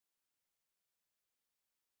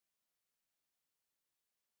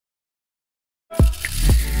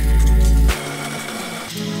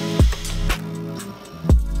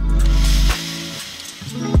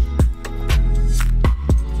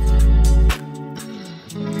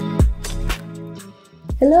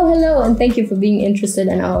Hello, and thank you for being interested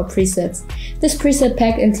in our presets. This preset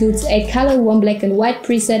pack includes 8 color, 1 black and white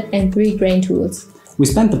preset, and 3 grain tools. We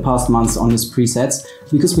spent the past months on these presets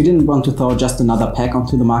because we didn't want to throw just another pack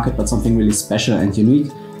onto the market, but something really special and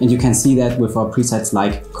unique. And you can see that with our presets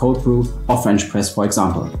like Cold Brew or French Press, for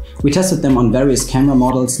example. We tested them on various camera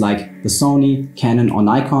models like the Sony, Canon or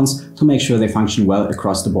Nikon's to make sure they function well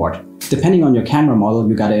across the board. Depending on your camera model,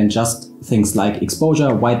 you gotta adjust things like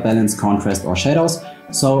exposure, white balance, contrast or shadows,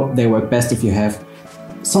 so they work best if you have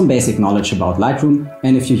some basic knowledge about Lightroom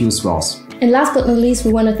and if you use RAWs. And last but not least,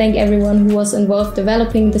 we want to thank everyone who was involved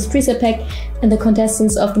developing this preset pack and the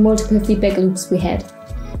contestants of the multiple feedback loops we had.